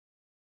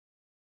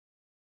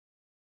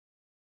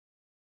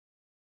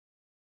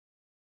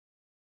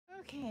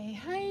Okay,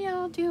 how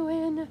y'all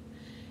doing?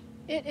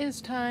 It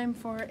is time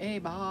for a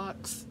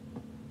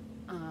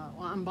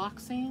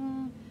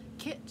unboxing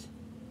kit.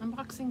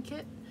 Unboxing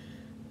kit.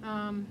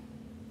 Um,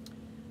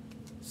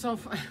 so,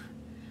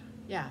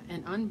 yeah,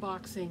 an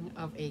unboxing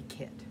of a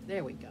kit.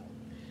 There we go.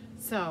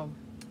 So,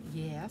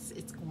 yes,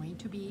 it's going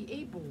to be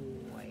a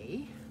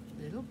boy,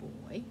 little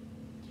boy.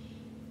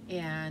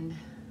 And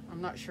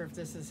I'm not sure if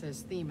this is his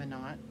theme or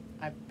not.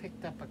 I've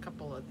picked up a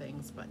couple of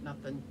things, but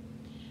nothing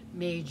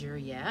major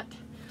yet.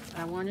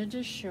 I wanted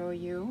to show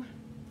you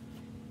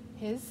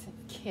his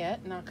kit,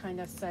 and I'll kind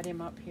of set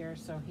him up here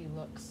so he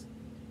looks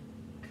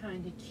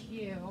kind of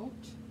cute.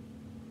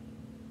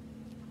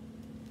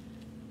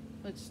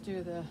 Let's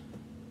do the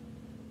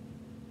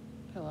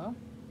pillow.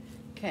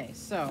 Okay,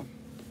 so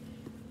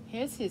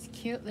here's his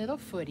cute little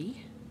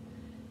footy.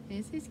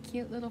 Here's his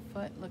cute little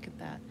foot. Look at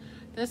that.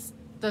 This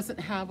doesn't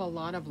have a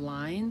lot of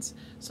lines,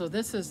 so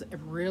this is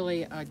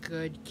really a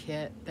good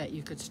kit that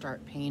you could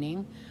start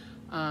painting.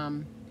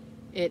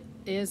 It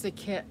is a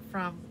kit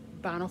from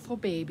Bountiful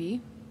Baby,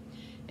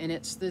 and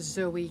it's the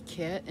Zoe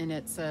kit, and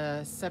it's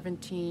a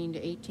 17 to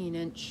 18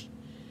 inch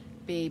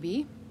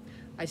baby.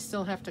 I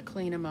still have to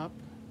clean him up,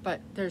 but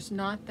there's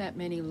not that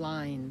many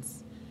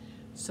lines,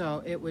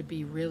 so it would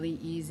be really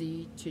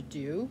easy to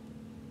do.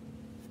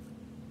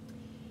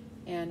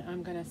 And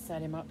I'm gonna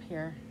set him up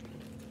here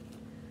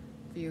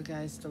for you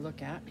guys to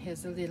look at.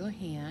 Here's a little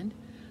hand.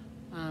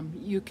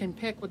 You can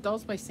pick, with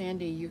those by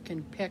Sandie, you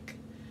can pick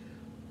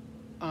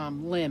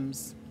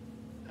limbs.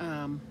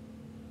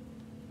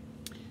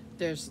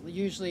 There's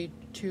usually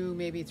 2,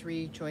 maybe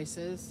 3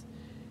 choices,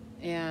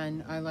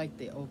 and I like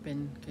the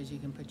open because you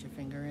can put your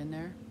finger in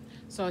there.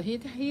 So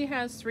he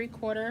has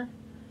 3/4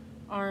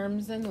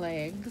 arms and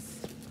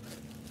legs,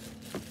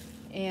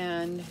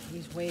 and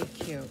he's way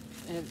cute.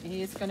 And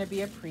he's going to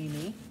be a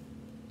preemie.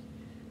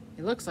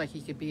 It looks like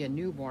he could be a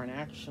newborn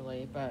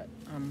actually, but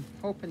I'm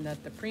hoping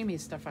that the preemie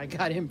stuff I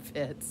got him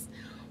fits.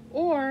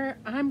 Or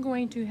I'm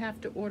going to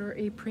have to order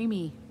a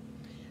preemie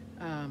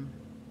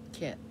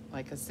kit,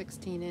 like a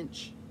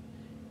 16-inch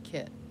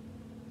kit.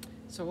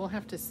 So we'll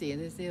have to see.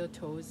 His little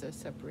toes are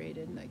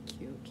separated and they're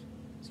cute.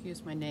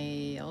 Excuse my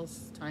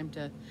nails. Time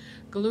to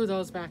glue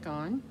those back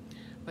on.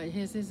 But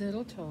here's his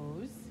little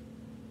toes.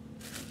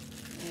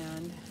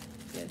 And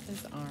here's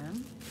his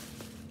arm.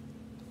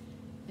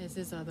 Here's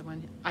his other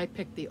one. I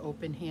picked the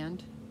open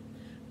hand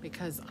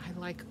because I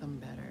like them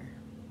better.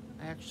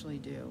 I actually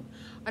do.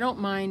 I don't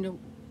mind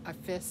a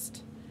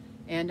fist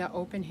and an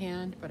open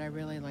hand, but I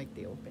really like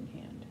the open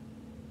hand.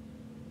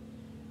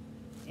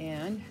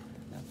 And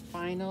the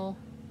final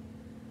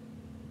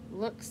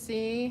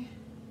look-see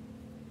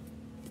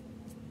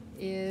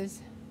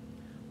is,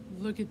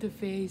 look at the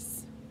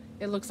face.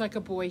 It looks like a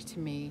boy to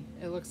me.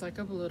 It looks like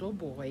a little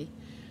boy,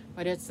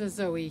 but it's the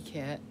Zoe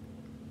kit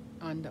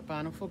on the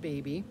Bountiful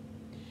Baby,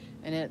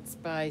 and it's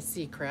by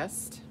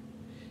Seacrest.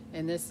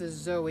 And this is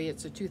Zoe.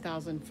 It's a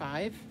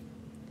 2005.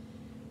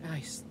 Oh,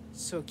 he's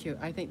so cute.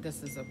 I think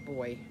this is a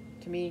boy.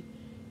 To me,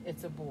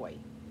 it's a boy.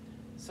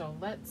 So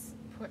let's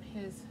put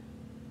his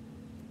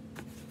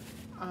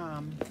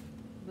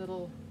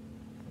little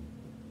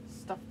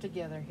stuff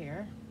together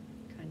here.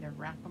 Kind of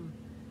wrap them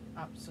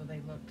up so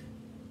they look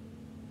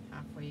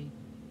halfway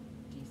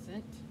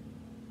decent.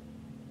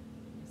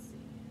 Let's see.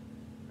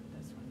 Put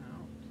this one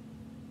out.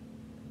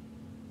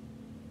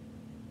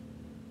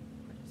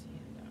 Put his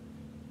hand up.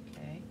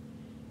 Okay.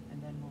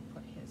 And then we'll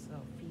put his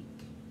little feet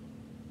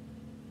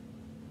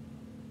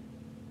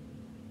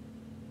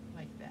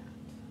like that.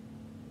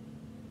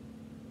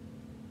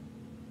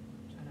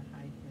 Try to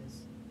hide his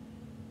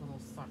little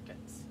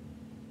sockets.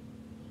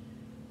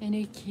 Ain't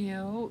he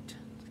cute?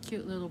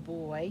 Cute little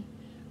boy.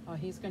 Oh,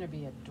 he's gonna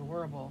be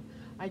adorable.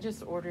 I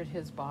just ordered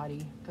his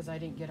body because I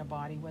didn't get a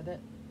body with it.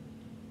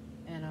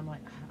 And I'm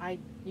like, I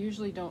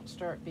usually don't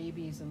start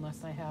babies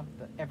unless I have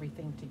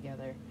everything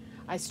together.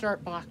 I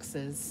start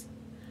boxes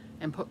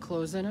and put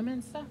clothes in them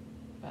and stuff.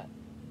 But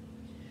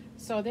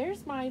so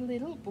there's my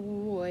little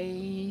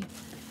boy.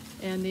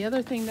 And the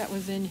other thing that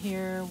was in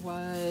here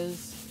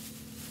was,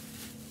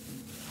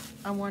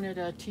 I wanted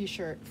a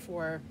t-shirt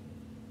for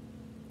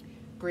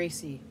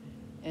Gracie,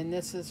 and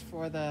this is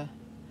for the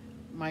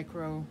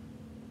micro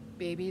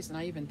babies, and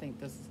I even think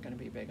this is going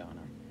to be big on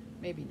her.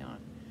 Maybe not,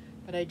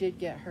 but I did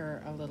get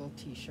her a little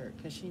t-shirt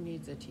because she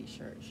needs a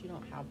t-shirt. She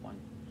don't have one,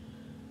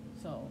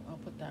 so I'll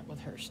put that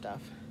with her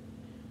stuff.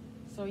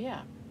 So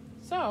yeah,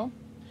 so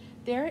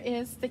there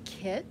is the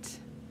kit.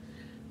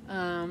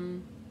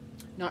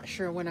 Not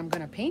sure when I'm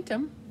going to paint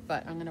him,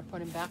 but I'm going to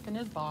put him back in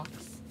his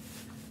box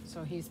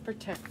so he's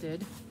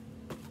protected.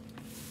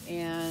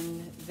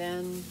 And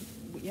then,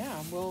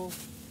 yeah, we'll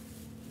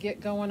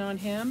get going on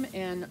him,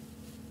 and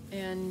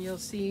you'll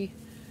see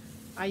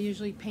I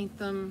usually paint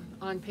them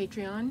on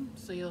Patreon,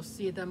 so you'll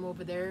see them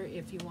over there.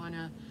 If you want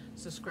to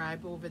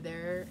subscribe over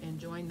there and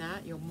join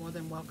that, you're more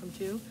than welcome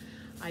to.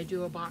 I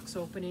do a box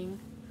opening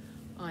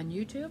on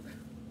YouTube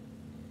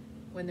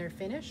when they're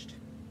finished.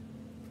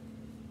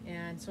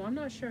 And so I'm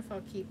not sure if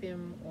I'll keep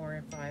him or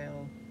if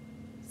I'll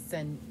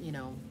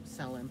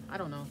sell him. I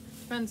don't know.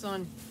 Depends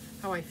on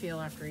how I feel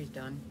after he's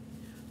done.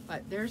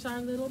 But there's our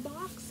little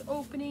box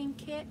opening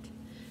kit.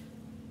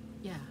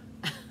 Yeah.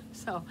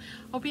 So,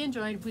 hope you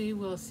enjoyed. We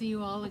will see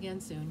you all again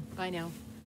soon. Bye now.